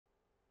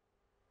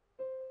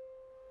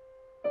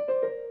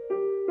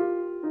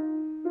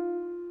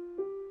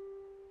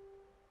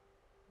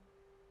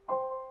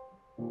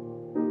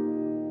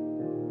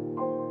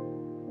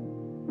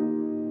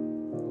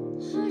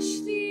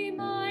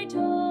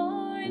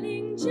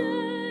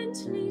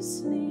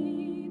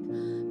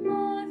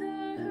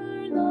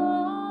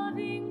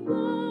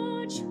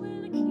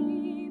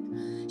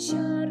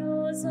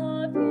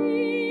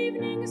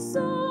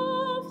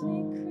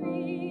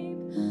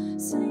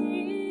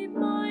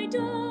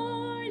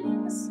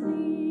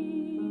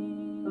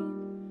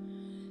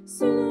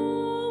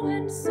Slow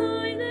and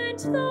silent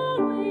the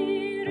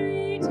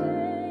weary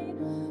day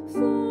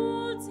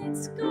folds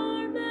its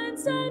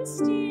garments and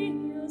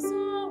steals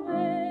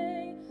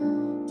away.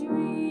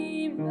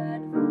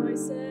 Dreamland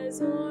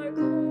voices are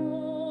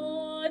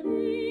calling,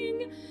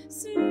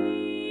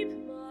 sleep,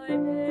 my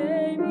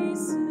baby,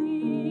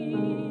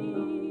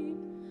 sleep.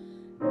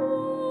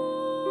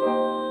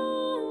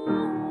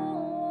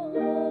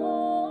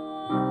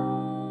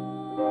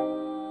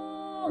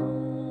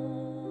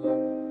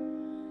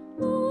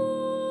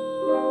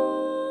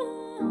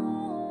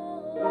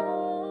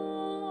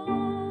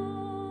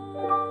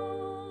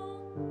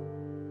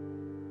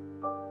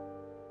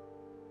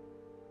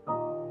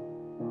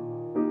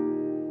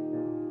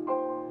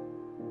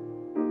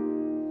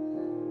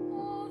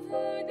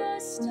 Over the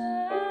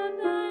steppe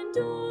and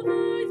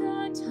over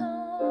the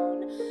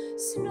town,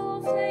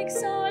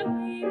 snowflakes are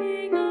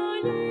weaving a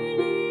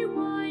lily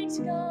white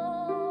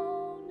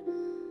gown.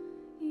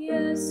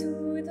 Yes,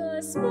 who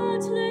the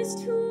spotless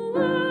to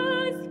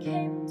earth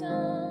came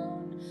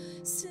down.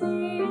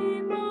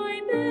 Sleep,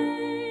 my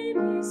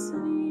baby,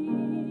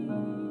 sleep.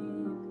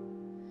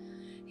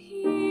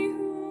 He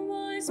who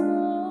was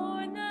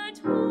born that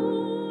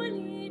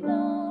holy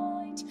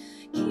night,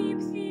 keep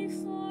thee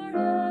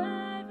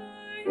forever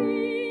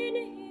in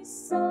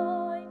his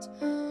sight.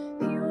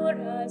 Pure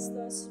as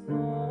the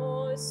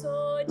snow,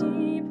 so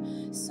deep,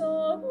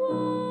 so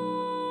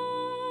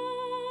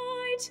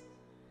white.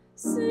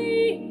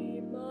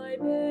 Sleep, my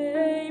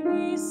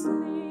baby,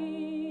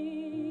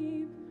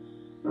 sleep.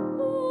 Oh,